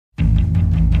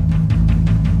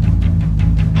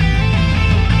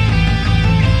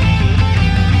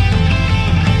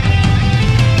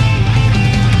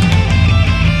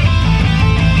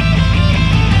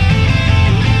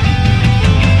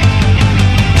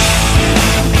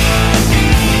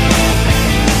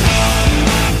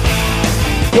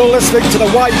You're listening to the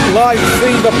White Line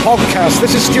Fever podcast.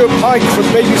 This is Stuart Pike from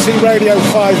BBC Radio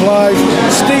 5 Live.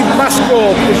 Steve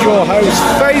Mascord is your host,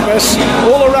 famous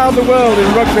all around the world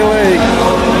in rugby league,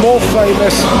 more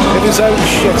famous in his own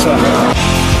shitter.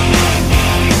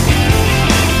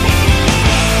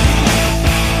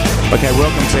 Okay,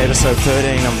 welcome to episode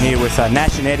 13. I'm here with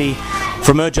Nash and Eddie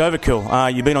from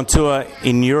Overkill. You've been on tour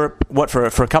in Europe, for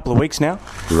a couple of weeks now?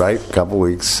 Right, a couple of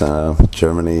weeks.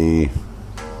 Germany,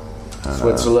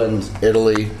 Switzerland,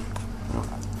 Italy,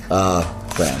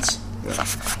 France.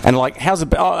 And how's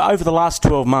it over the last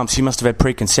 12 months? You must have had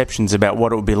preconceptions about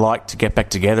what it would be like to get back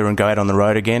together and go out on the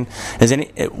road again. Has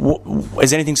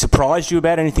anything surprised you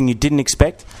about anything you didn't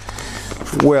expect?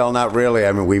 Well, not really.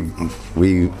 I mean,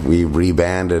 we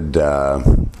rebanded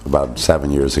about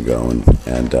 7 years ago,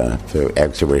 and so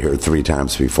actually we're here 3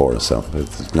 times before, so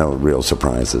there's no real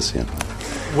surprises. Yeah.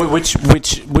 Which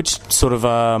sort of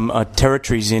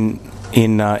territories in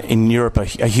Europe are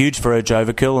huge for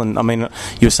Overkill? And I mean,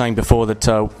 you were saying before that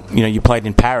you played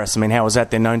in Paris. I mean, how was that?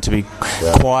 They're known to be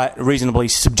quite reasonably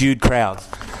subdued crowds.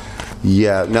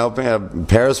 Yeah, no,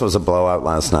 Paris was a blowout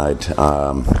last night.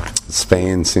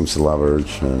 Spain seems to love it.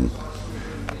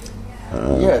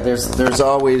 Yeah, there's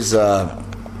always the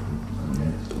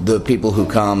people who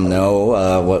come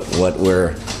know what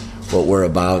we're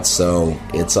about. So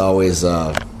it's always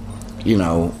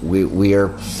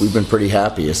we've been pretty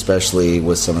happy, especially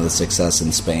with some of the success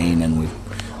in Spain, and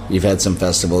we've had some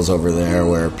festivals over there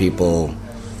where people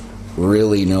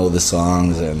really know the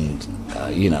songs, and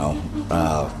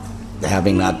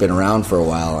having not been around for a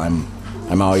while, I'm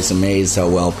always amazed how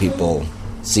well people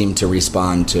seem to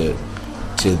respond to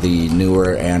the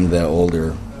newer and the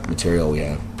older material we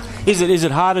have. Is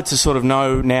it harder to sort of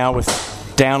know now with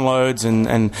downloads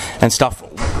and stuff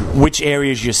which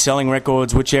areas you're selling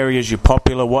records, which areas you're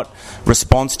popular, what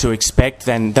response to expect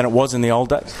than it was in the old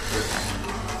days?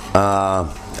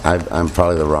 I'm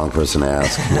probably the wrong person to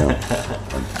ask. You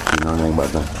know anything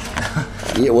about that?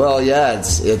 Yeah, well, yeah,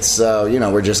 it's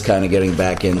we're just kind of getting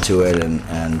back into it,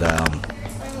 and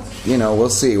we'll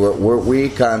see. We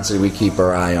constantly keep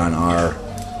our eye on our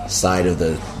side of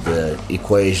the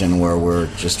equation, where we're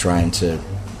just trying to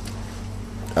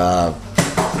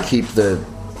keep the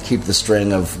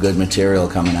string of good material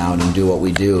coming out and do what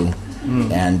we do.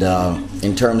 And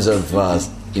in terms of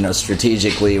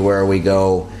strategically where we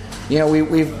go,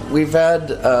 we've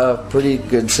had pretty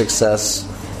good success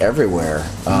everywhere.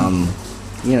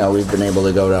 We've been able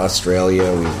to go to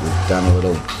Australia. We've done a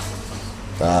little.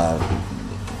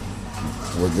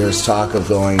 There's talk of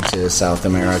going to South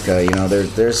America.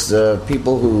 There's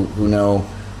people who know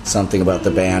something about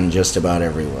the band just about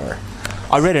everywhere.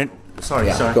 I read it. Sorry.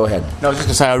 Go ahead. No, I was just going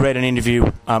to say, I read an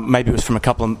interview, maybe it was from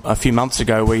a few months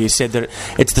ago, where you said that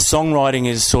it's the songwriting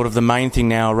is sort of the main thing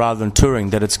now rather than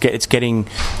touring, that it's getting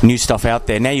new stuff out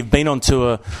there. Now you've been on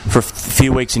tour for a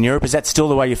few weeks in Europe. Is that still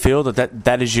the way you feel,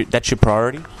 that's your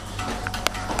priority?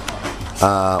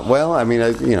 Well, I mean,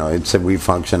 it's we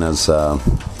function as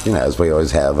as we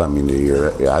always have. I mean,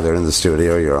 you're either in the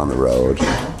studio, or you're on the road,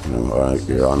 or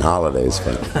you're on holidays.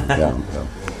 But yeah.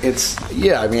 It's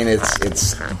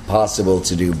possible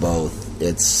to do both.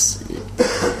 It's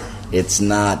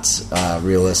not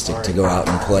realistic to go out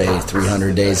and play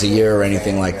 300 days a year or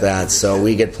anything like that. So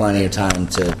we get plenty of time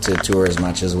to tour as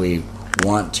much as we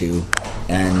want to,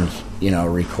 and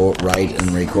write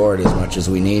and record as much as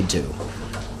we need to.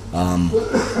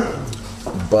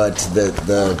 But the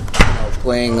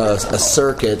playing a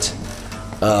circuit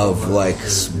of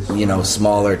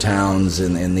smaller towns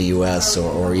in the U.S.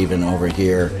 or even over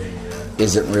here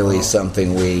isn't really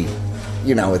something we,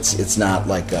 it's not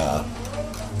like a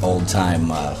old time,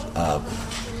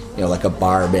 like a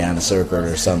bar band circuit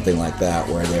or something like that,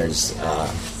 where there's,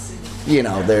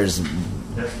 there's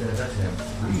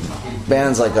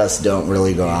bands like us don't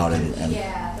really go out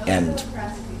and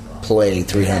play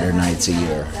 300 nights a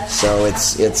year. So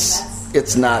it's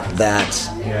not that.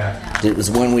 It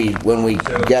was when we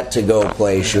get to go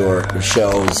play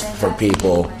shows for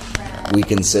people, we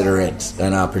consider it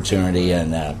an opportunity,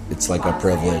 and it's like a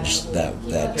privilege that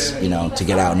to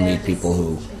get out and meet people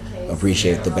who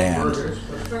appreciate the band.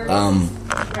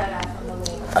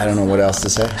 I don't know what else to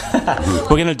say.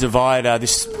 We're going to divide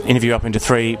this interview up into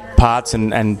 3 parts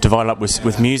and divide it up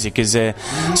with music. So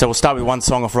we'll start with one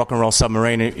song off Rock and Roll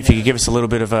Submarine. If you could give us a little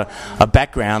bit of a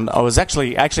background. I was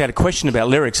actually had a question about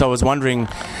lyrics. I was wondering,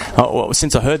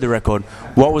 since I heard the record,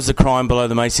 what was the crime below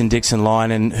the Mason-Dixon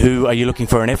line, and who are you looking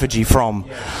for an effigy from?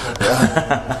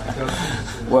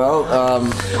 Well,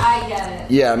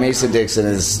 yeah, Mason-Dixon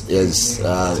is it's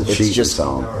just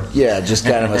song. Yeah, just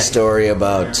kind of a story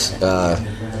about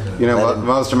You know,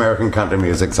 most American country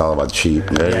music's all about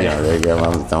cheating.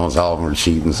 Almost all of them are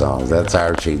cheating songs. That's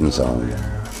our cheating song.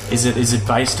 Is it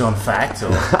based on fact? Or?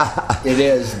 It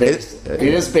is. It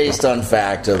is based on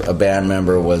fact. A band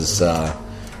member was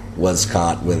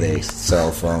caught with a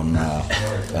cell phone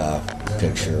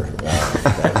picture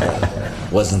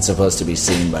that wasn't supposed to be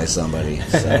seen by somebody.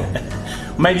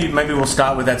 So maybe we'll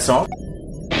start with that song.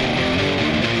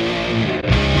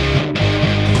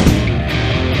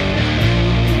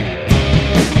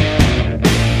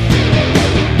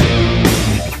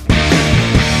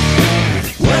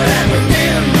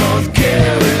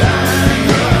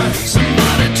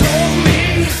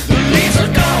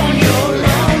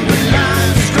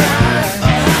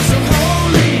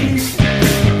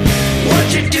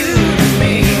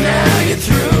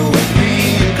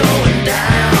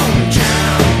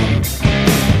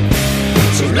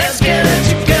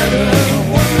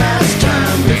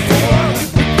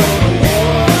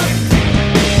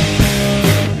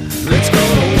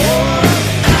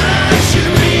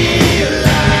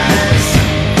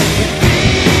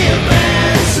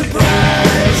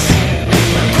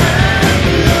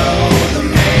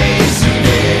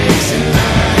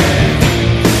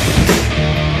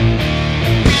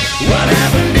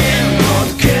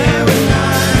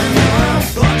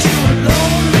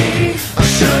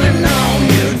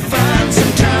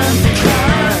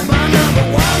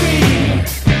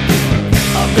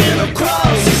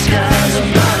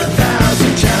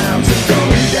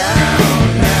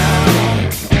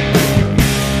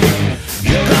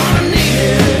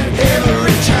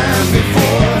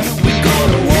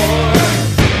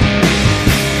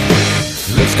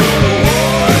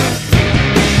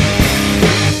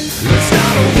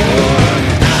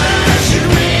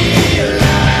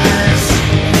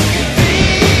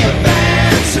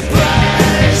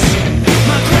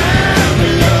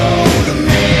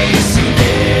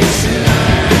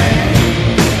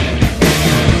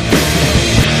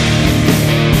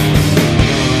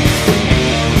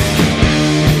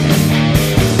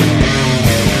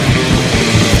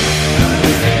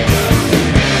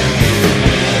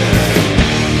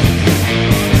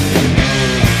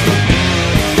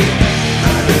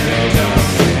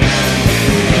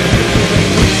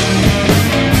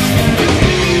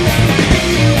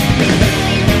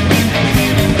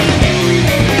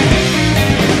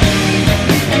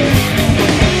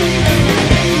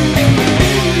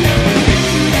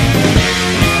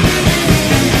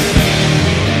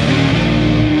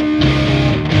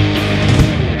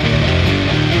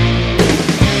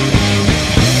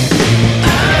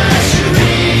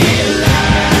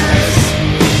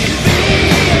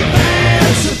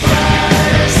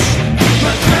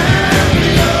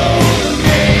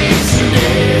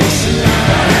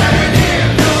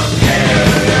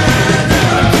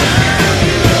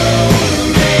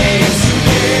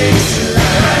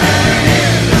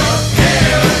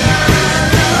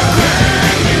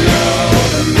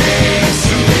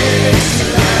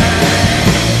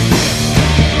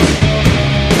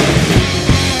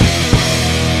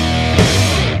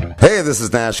 This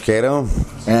is Nash, Kato,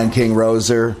 and King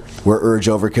Roser. We're Urge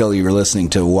Overkill. You're listening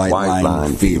to White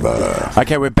Line Fever.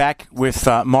 Okay, we're back with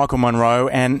Michael Monroe,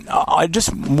 and I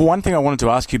just one thing I wanted to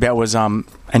ask you about was and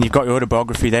you've got your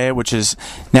autobiography there, which is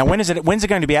now when's it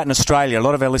going to be out in Australia? A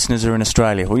lot of our listeners are in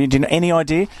Australia. Well, do you know any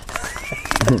idea?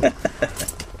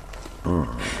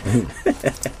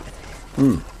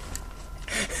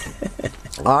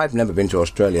 I've never been to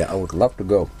Australia. I would love to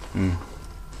go.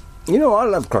 You know, I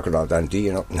love Crocodile Dundee,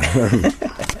 you know.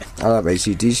 I love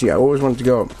AC/DC. I always wanted to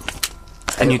go.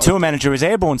 And your tour manager is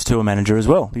Airborne's tour manager as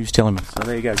well, he was telling me. So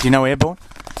there you go. Do you know Airborne?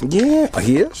 Yeah,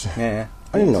 he is? Yeah.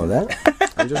 I didn't know that.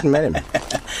 I just met him.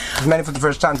 I met him for the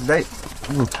first time today.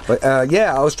 But,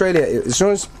 yeah, Australia, as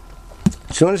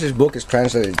soon as his book is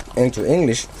translated into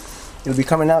English, it'll be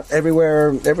coming out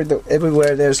everywhere.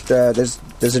 Everywhere there's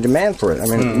a demand for it. I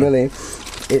mean, really...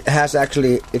 It has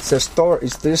actually. It's a story.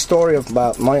 It's this story of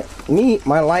about my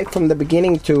life from the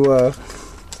beginning to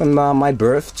from my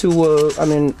birth to. I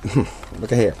mean,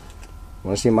 look at here.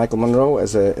 Want to see Michael Monroe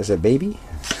as a baby?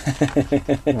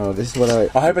 No, this is what I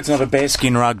hope it's not a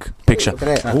bearskin rug picture. Look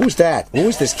at that. Who's that? Who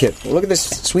is this kid? Look at this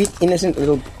sweet, innocent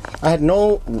little. I had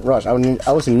no rush. I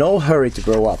was in no hurry to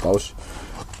grow up. I was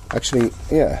actually,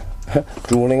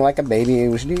 drooling like a baby.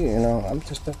 Usually, you know, I'm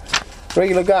just a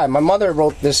regular guy. My mother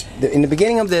wrote this in the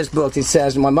beginning of this book. It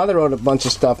says my mother wrote a bunch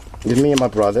of stuff with me and my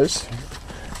brothers,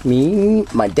 me,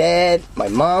 my dad, my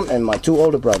mom, and my two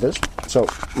older brothers. So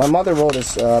my mother wrote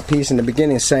this piece in the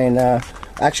beginning saying,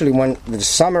 actually, when the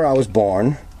summer I was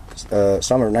born,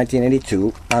 summer of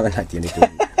 1982,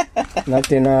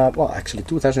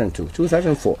 2002,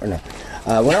 2004. No,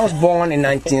 when I was born in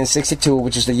 1962,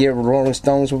 which is the year Rolling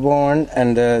Stones were born,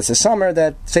 and it's the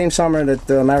same summer that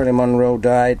Marilyn Monroe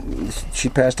died. She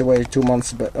passed away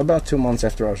about 2 months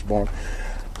after I was born.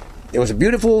 It was a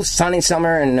beautiful, sunny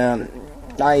summer, and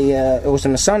it was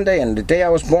on a Sunday, and the day I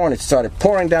was born, it started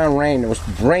pouring down rain. It was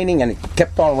raining, and it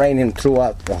kept on raining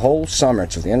throughout the whole summer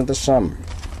to the end of the summer.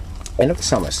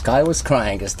 Sky was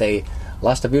crying because they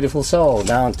lost a beautiful soul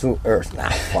down to earth.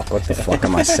 What the fuck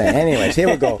am I saying? Anyways, here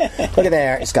we go. Look at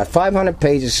there. It's got 500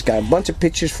 pages. It's got a bunch of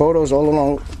pictures, photos all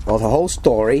along, the whole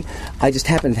story. I just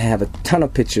happen to have a ton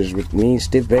of pictures with me,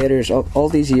 Steve Baders, all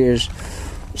these years.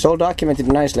 It's all documented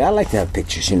nicely. I like to have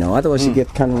pictures, Otherwise, you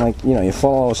get kind of like, you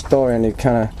follow a story and you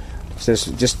kind of just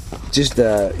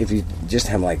if you just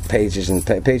have like pages and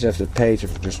page after page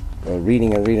of just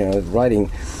reading and writing,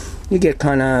 you get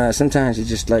kind of, sometimes you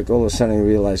just like all of a sudden you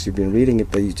realize you've been reading it,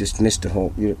 but you just missed the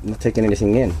whole. You're not taking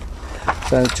anything in.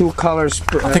 So 2 colors.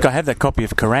 I think I have that copy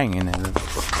of Kerrang in there.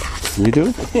 You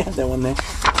do? Yeah, that one there.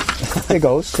 There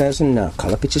goes. There's some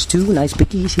color pictures too. Nice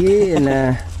pickies here, and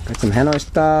got some Hanoi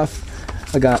stuff.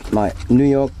 I got my New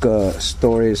York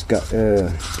stories.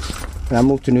 When I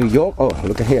moved to New York,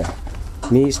 look at here.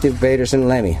 Me, Steve Baders, and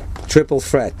Lemmy. Triple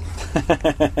threat.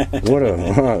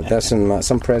 That's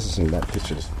some presents in that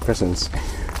picture. Presents.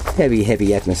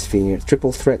 Heavy atmosphere.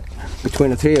 Triple threat between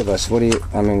the 3 of us.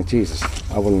 Jesus,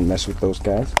 I wouldn't mess with those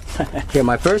guys. Here,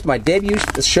 my debut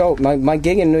show, my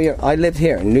gig in New York. I lived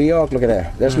here in New York. Look at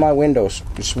there. There's my windows.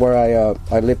 This is where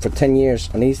I lived for 10 years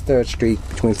on East 3rd Street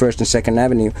between 1st and 2nd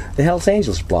Avenue, the Hells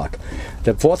Angels block.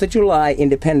 The 4th of July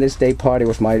Independence Day party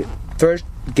was my first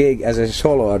gig as a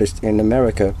solo artist in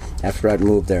America after I'd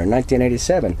moved there in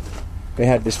 1987. They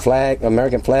had this flag,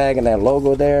 American flag, and that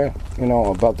logo there,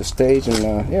 above the stage,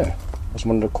 and it was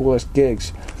one of the coolest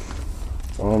gigs.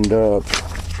 And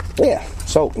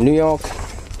so New York,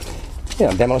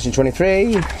 Demolition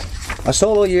 23. My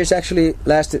solo years actually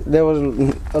lasted. There was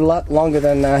a lot longer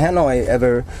than Hanoi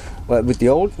ever. But with the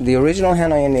original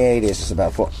Hanoi in the 80s, it's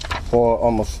about for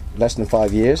almost less than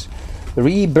 5 years. The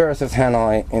rebirth of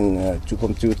Hanoi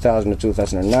from 2000 to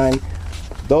 2009,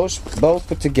 those both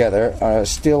put together are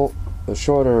still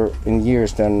shorter in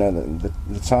years than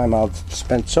the time I've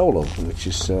spent solo, which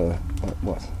is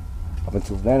up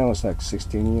until then it was like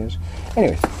 16 years.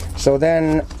 Anyway, so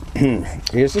then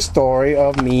here's the story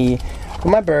of me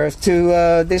from my birth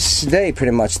to this day,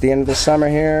 pretty much the end of the summer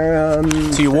here.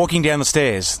 So you're walking down the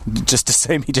stairs just to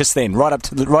see me just then, right up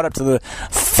to the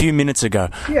few minutes ago.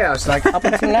 Yeah, it's like up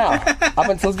until now, up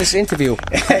until this interview.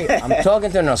 Hey, I'm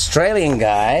talking to an Australian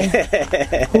guy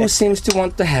who seems to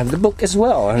want to have the book as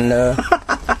well. And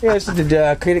here's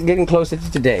getting closer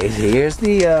to today. Here's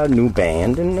the new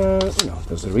band, and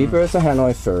there's the rebirth of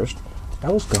Hanoi first.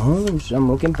 That was gone. I'm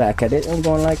looking back at it and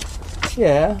going like,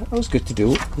 yeah, that was good to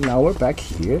do. Now we're back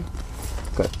here.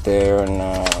 Got there,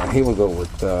 and here we go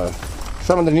with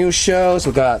some of the new shows.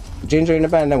 We got Ginger in the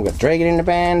band, then we got Dragon in the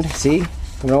band. See?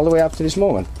 Coming all the way up to this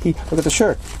moment. Look at the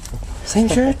shirt. Same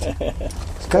shirt.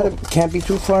 Can't be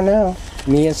too far now.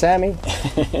 Me and Sammy.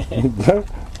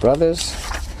 Brothers.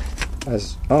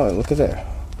 Look at there.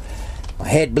 My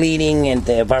head bleeding, and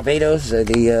Barbados,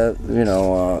 it's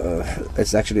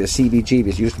actually the CBGBs.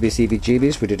 It used to be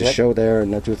CBGBs. We did a show there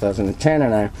in 2010,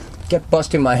 and I kept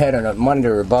busting my head on a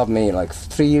monitor above me like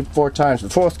 3-4 times. The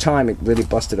 4th time, it really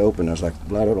busted open. I was like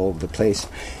blood all over the place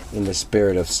in the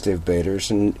spirit of Steve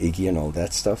Baders and Iggy and all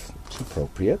that stuff. It's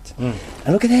appropriate. And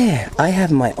look at that. I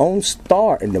have my own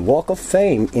star in the Walk of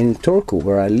Fame in Turku,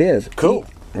 where I live. Cool.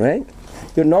 Right?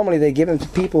 Normally, they give them to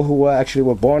people who actually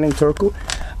were born in Turku.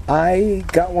 I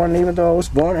got one even though I was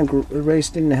born and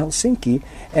raised in Helsinki.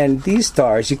 And these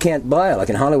stars you can't buy. Like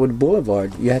in Hollywood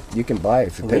Boulevard, you can buy it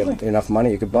if you pay enough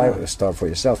money. You can buy a star for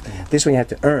yourself. This one you have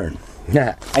to earn.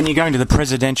 And you're going to the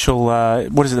presidential,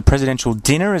 the presidential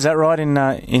dinner? Is that right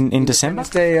in December?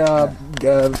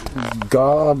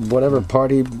 Whatever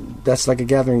party. That's like a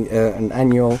gathering, an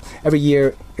annual. Every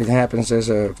year it happens. There's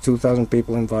 2,000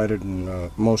 people invited,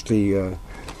 and mostly.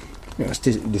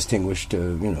 Distinguished,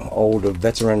 older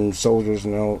veteran soldiers,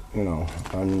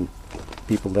 and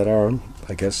people that are,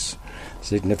 I guess,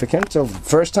 significant. So,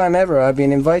 first time ever I've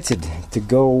been invited to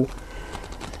go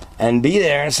and be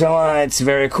there. So it's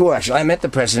very cool. Actually, I met the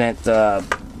president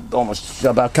almost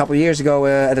about a couple of years ago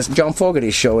at a John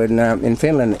Fogerty show in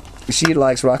Finland. She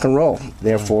likes rock and roll,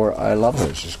 therefore I love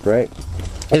her. She's great.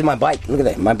 Here's my bike. Look at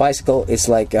that. My bicycle is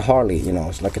like a Harley,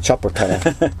 It's like a chopper kind of.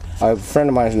 A friend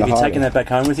of mine is in a Harley. Have you taken that back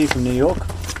home with you from New York?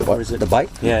 What, is it? The bike?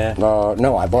 Yeah.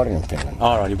 No, I bought it in Finland.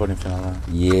 Oh, right, you bought it in Finland. Right.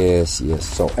 Yes.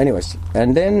 So, anyways,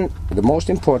 and then the most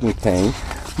important thing,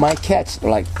 my cats,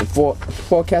 like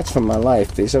four cats from my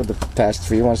life, these are the past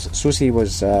 3 ones. Susie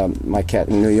was my cat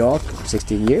in New York,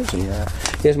 16 years. And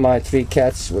here's my 3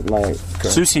 cats with my...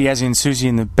 Susie as in Susie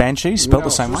and the Banshee, spelled the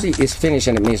same way? Susie is Finnish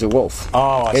and it means a wolf.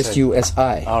 Oh, I see.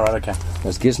 S-U-S-I. All right, okay.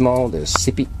 There's Gizmo, there's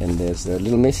Sippy, and there's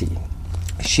little Missy.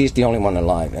 She's the only one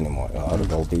alive anymore out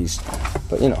of all these.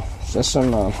 But, there's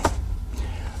some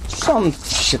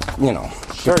shit,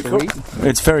 Very cool.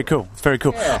 It's very cool. It's very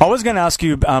cool. Yeah. I was going to ask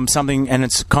you something, and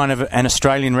it's kind of an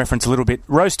Australian reference a little bit.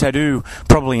 Rose Tattoo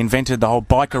probably invented the whole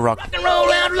biker rock. Rock and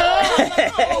roll out low.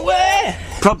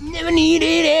 Never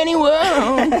needed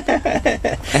anyone.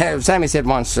 Sammy said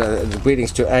once,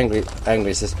 greetings to Angry.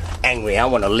 Angry says, Angry, I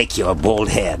want to lick your bald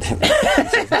head.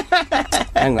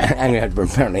 Angry had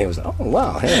apparently was, oh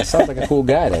wow, hey, sounds like a cool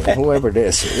guy there, whoever it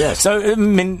is. Yes. So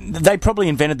they probably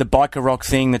invented the biker rock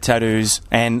thing, the tattoos,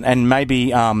 and maybe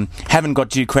haven't got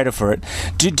due credit for it.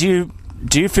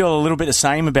 Do you feel a little bit the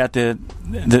same about the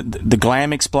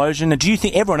glam explosion? Do you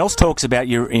think everyone else talks about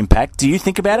your impact? Do you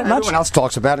think about it much? Everyone else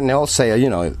talks about it, and they all say,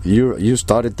 you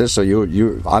started this, or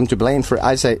I'm to blame for it.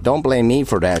 I say, don't blame me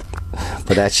for that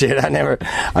shit. I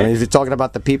mean, if you're talking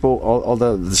about the people, all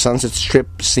the Sunset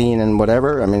Strip scene and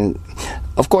whatever, I mean,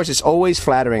 of course, it's always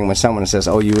flattering when someone says,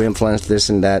 oh, you influenced this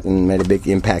and that and made a big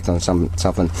impact on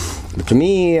something. But to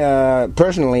me,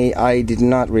 personally, I could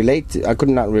not relate to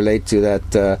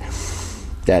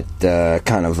that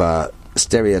kind of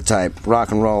stereotype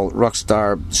rock and roll, rock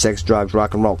star, sex, drugs,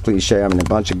 rock and roll cliche. I mean, a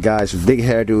bunch of guys with big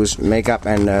hairdos, makeup,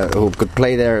 and who could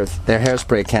play their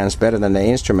hairspray cans better than the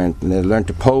instrument. And they learn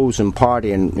to pose and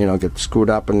party and get screwed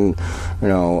up and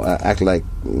act like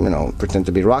pretend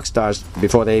to be rock stars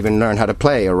before they even learn how to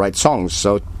play or write songs.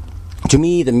 So to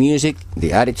me, the music,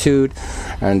 the attitude,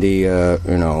 and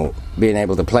the being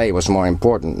able to play was more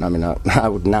important. I mean, I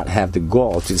would not have the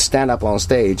gall to stand up on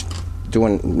stage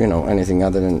doing anything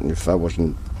other than if I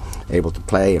wasn't able to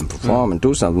play and perform and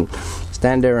do something,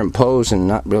 stand there and pose and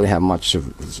not really have much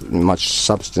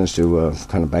substance to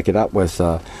kind of back it up with.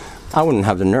 I wouldn't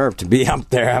have the nerve to be up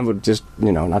there. I would just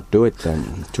not do it.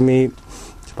 And to me,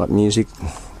 it's about music.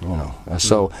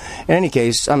 So in any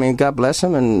case, I mean, God bless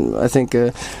him, and I think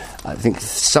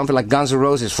something like Guns N'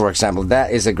 Roses, for example,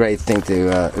 that is a great thing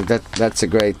to that's a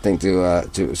great thing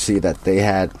to see that they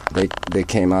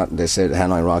came out and they said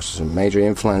Hanoi Rocks was a major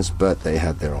influence, but they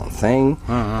had their own thing,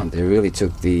 and they really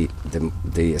took the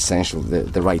essential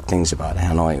the right things about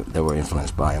Hanoi that were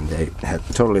influenced by them. They had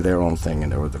totally their own thing,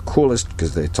 and they were the coolest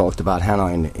because they talked about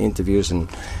Hanoi in the interviews, and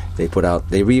they put out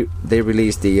they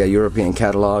released the European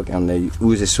catalog on the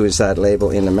Uzi Suicide label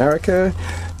in America,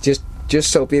 just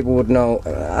so people would know.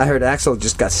 I heard Axl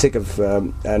just got sick of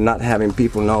not having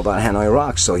people know about Hanoi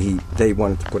Rocks, so they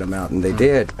wanted to put them out, and they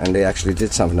did, and they actually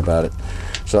did something about it.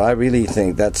 So I really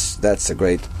think that's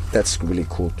really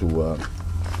cool to.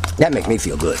 That make me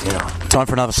feel good, Time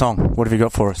for another song. What have you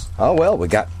got for us? Oh well, we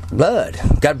got blood.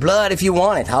 Got blood if you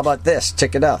want it. How about this?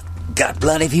 Check it out. Got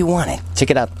blood if you want it.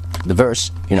 Check it out. The verse,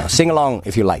 sing along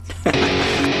if you like.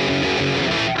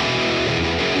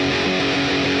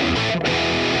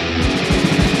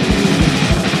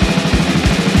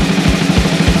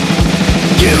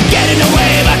 You get in the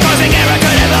way by causing error to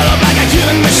develop like a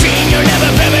human machine. You're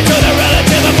never privy to the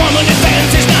relative. A formal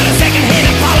defense is not a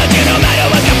second-hand apology, no matter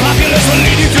what the populace will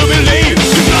lead you to believe.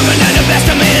 You're bluffing at the best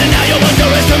of me, and now you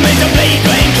underestimate the blade.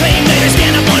 Claim that you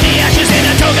stand up on the ashes in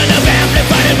a token of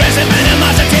amplified aggressive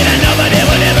animosity that nobody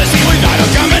will ever see without a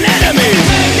common enemy.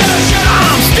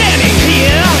 I'm standing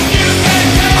here,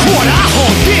 what I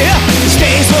hold dear,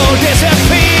 stains will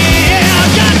disappear.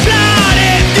 Got blood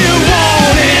if you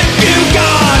want it, you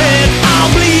got it. I'll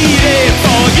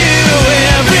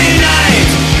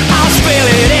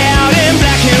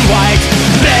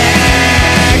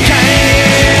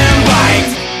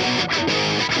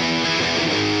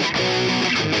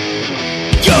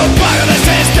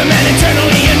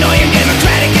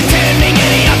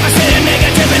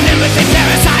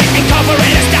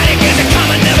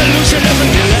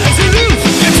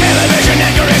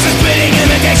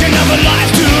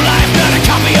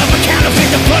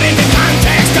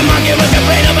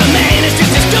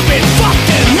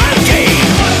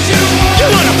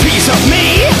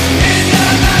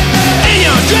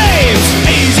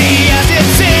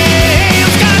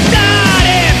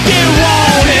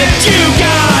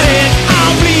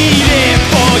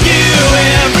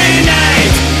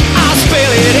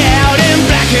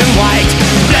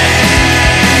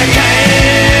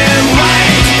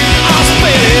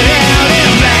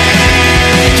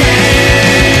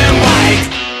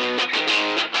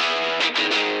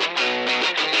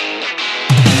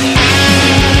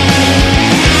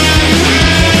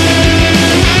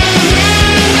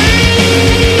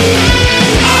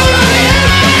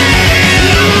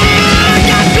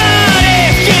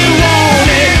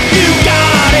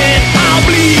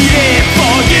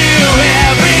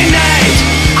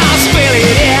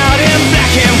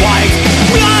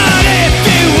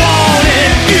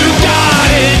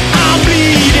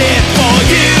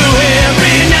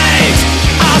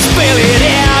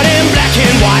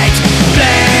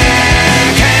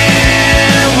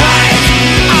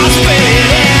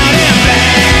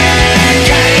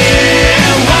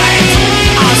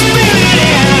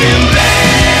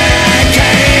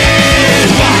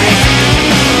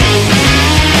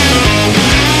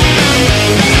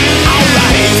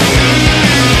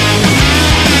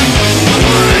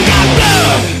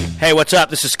What's up?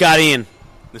 This is Scott Ian.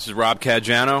 This is Rob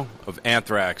Caggiano of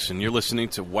Anthrax, and you're listening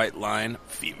to White Line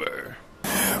Fever.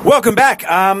 Welcome back.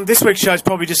 This week's show's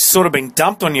probably just sort of been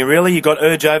dumped on you, really. You got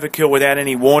Urge Overkill without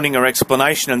any warning or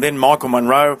explanation, and then Michael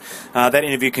Monroe, that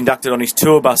interview conducted on his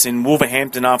tour bus in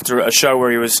Wolverhampton after a show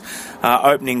where he was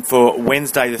opening for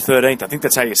Wednesday the 13th. I think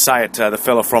that's how you say it, the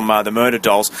fella from the Murder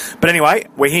Dolls. But anyway,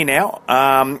 we're here now,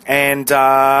 and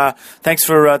thanks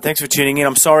for tuning in.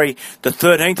 I'm sorry, the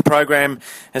 13th program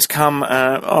has come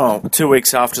 2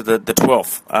 weeks after the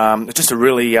 12th. It's just a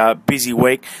really busy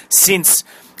week since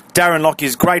Darren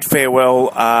Lockyer's great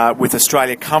farewell with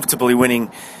Australia comfortably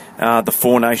winning the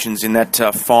Four Nations in that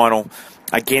final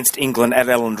against England at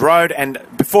Elland Road. And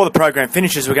before the program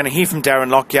finishes, we're going to hear from Darren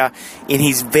Lockyer in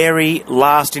his very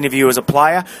last interview as a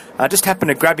player. I just happened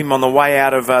to grab him on the way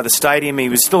out of the stadium. He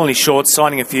was still in his shorts,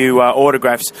 signing a few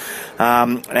autographs.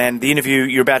 And the interview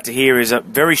you're about to hear is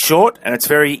very short and it's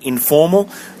very informal,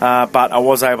 but I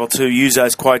was able to use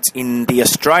those quotes in The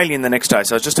Australian the next day.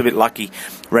 So I was just a bit lucky,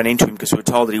 ran into him because we were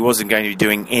told that he wasn't going to be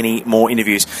doing any more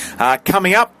interviews.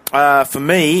 Coming up, for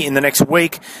me, in the next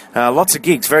week, lots of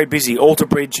gigs, very busy. Alter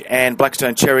Bridge and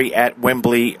Blackstone Cherry at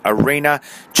Wembley Arena.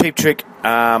 Cheap Trick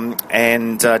and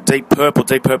Deep Purple,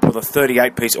 the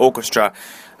 38-piece orchestra.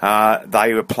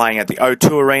 They were playing at the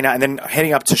O2 Arena, and then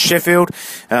heading up to Sheffield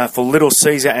for Little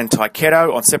Caesar and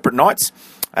Kato on separate nights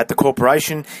at the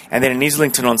Corporation, and then in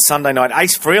Islington on Sunday night,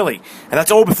 Ace Frehley. And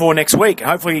that's all before next week.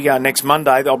 Hopefully next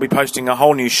Monday I'll be posting a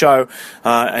whole new show,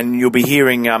 and you'll be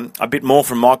hearing a bit more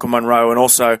from Michael Monroe and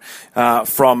also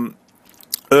from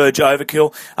Urge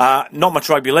Overkill. Not much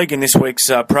rugby league in this week's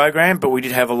program, but we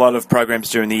did have a lot of programs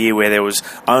during the year where there was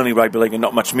only rugby league and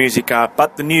not much music.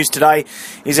 But the news today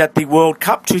is that the World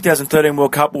Cup, 2013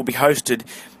 World Cup, will be hosted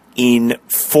in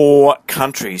 4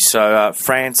 countries. So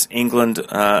France, England,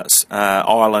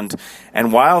 Ireland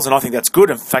and Wales. And I think that's good.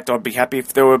 In fact, I'd be happy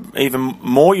if there were even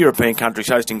more European countries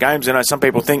hosting games. I know some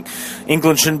people think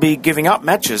England shouldn't be giving up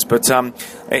matches. But,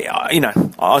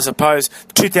 I suppose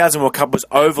the 2000 World Cup was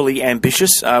overly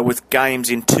ambitious with games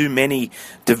in too many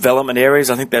development areas.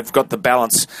 I think they've got the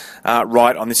balance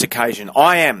right on this occasion.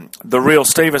 I am The Real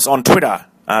Stevis on Twitter.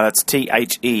 That's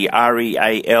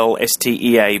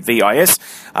TheRealSteavis.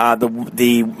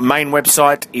 The main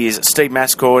website is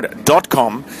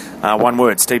stevemascord.com. One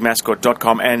word,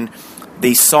 stevemascord.com. And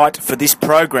the site for this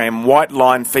program,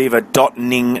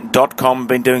 whitelinefever.ning.com.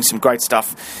 Been doing some great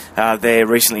stuff there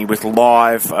recently with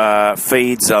live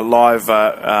feeds, live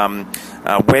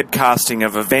webcasting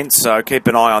of events. So keep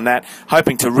an eye on that.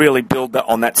 Hoping to really build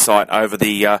on that site over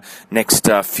the next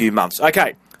few months.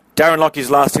 Okay. Darren Lockyer's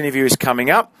last interview is coming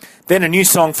up. Then a new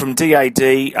song from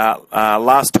DAD,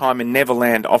 Last Time in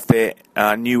Neverland, off their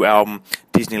new album,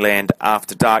 Disneyland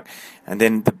After Dark. And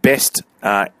then the best,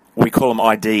 we call them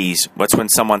IDs. That's when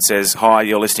someone says, hi,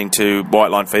 you're listening to White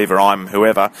Line Fever, I'm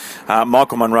whoever.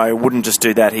 Michael Monroe wouldn't just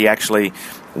do that. He actually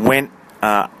went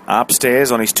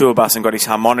upstairs on his tour bus and got his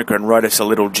harmonica and wrote us a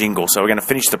little jingle. So we're going to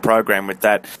finish the program with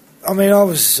that. I mean, I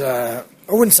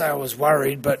wouldn't say I was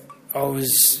worried, but I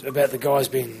was about the guys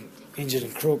being injured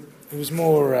and crook. It was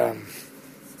more, I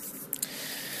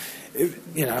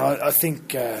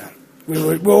think we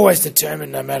were always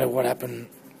determined no matter what happened,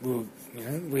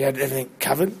 we had everything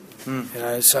covered.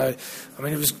 So, I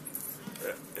mean, it was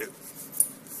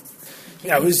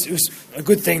a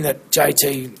good thing that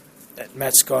JT and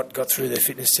Matt Scott got through their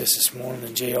fitness test this morning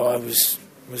and GI was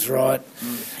right.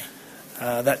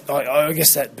 I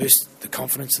guess that boosts the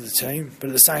confidence of the team. But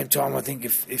at the same time, I think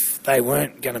if they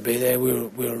weren't going to be there, we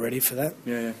were ready for that.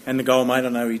 Yeah. And the goal, mate, I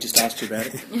know he just asked you about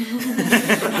it.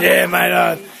 Yeah,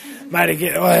 mate.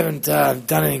 Again, I haven't done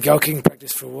any goal kicking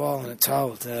practice for a while, and it's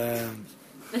told.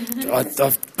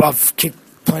 I've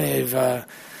kicked plenty of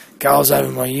goals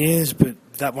over my years, but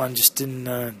that one just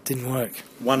didn't work.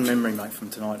 One memory, mate, from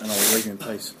tonight, and I'll leave you in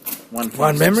peace. One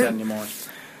memory? Out in your mind.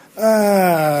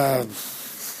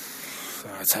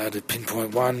 It's hard to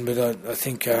pinpoint one, but I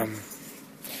think I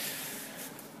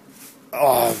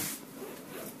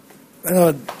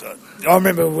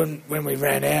remember when we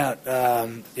ran out,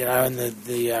 and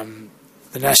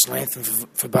the national anthem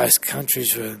for both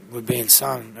countries were being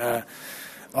sung.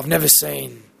 I've never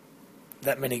seen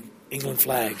that many England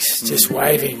flags just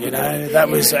waving. That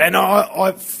was, and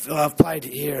I've played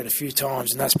here a few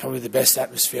times, and that's probably the best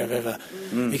atmosphere I've ever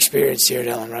experienced here at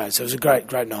Elland Road. So it was a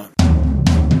great night.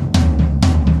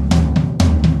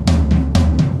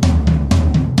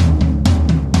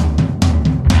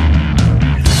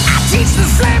 Teach the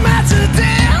flame how to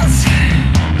dance.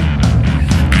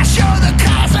 I show the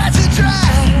cars how to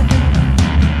drive.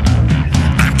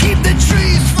 I keep the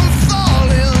trees from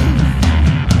falling.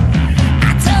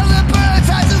 I tell the birds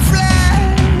how to fly.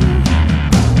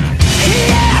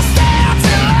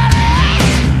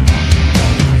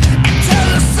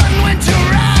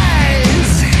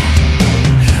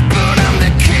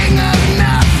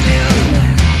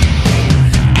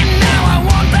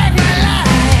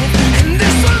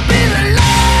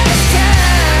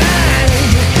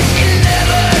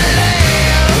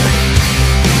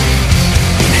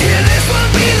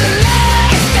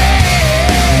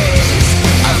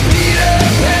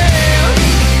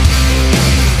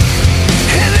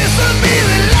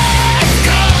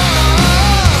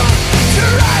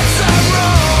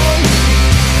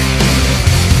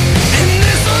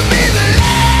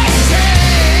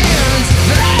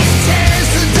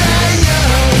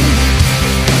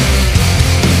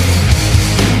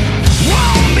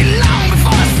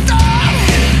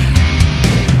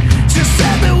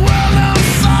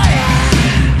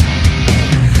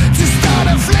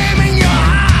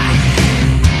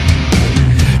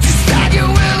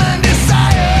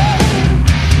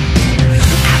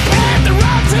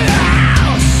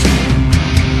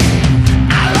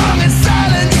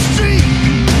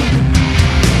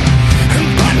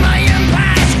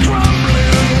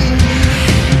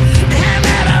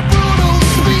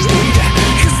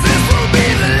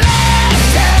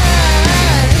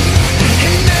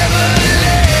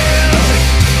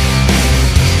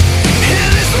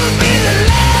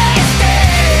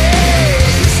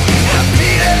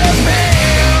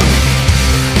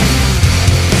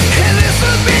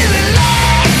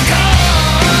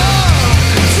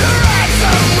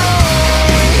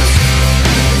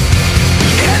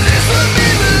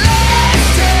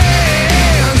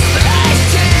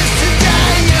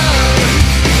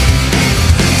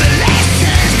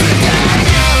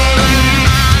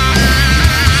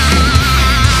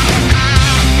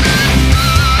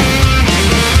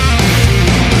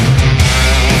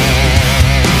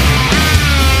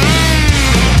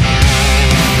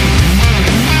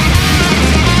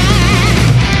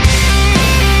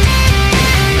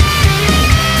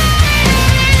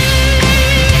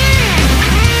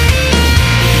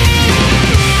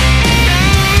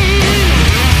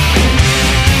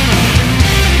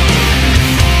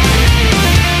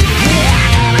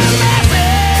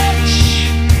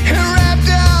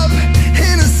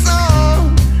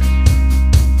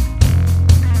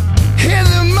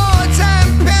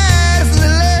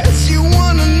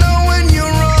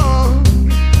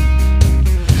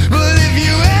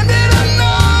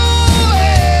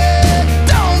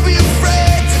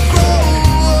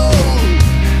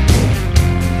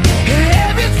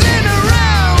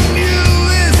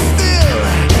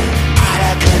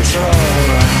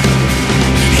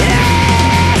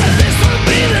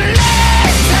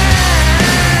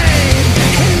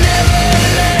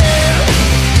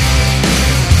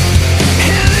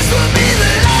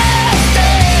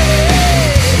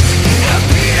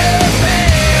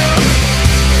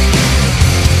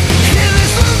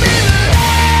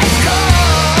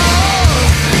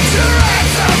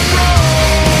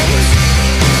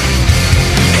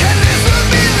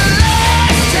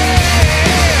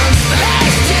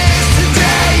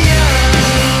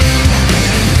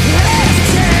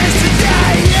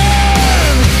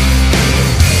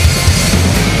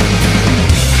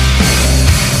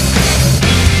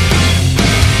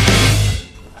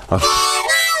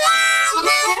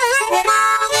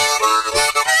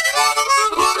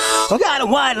 I got a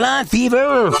white line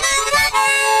fever.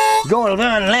 Going to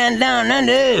run land down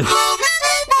under.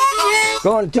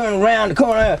 Going to turn around the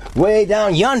corner way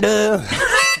down yonder.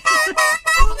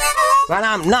 And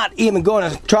I'm not even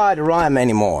going to try to rhyme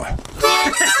anymore.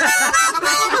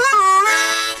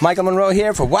 Michael Monroe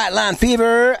here for White Line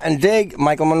Fever, and dig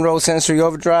Michael Monroe Sensory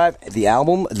Overdrive, the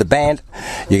album, the band.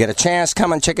 You get a chance,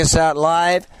 come and check us out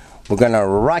live. We're going to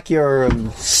rock your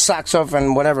socks off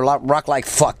and whatever, rock like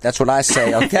fuck. That's what I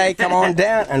say, okay? Come on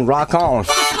down and rock on.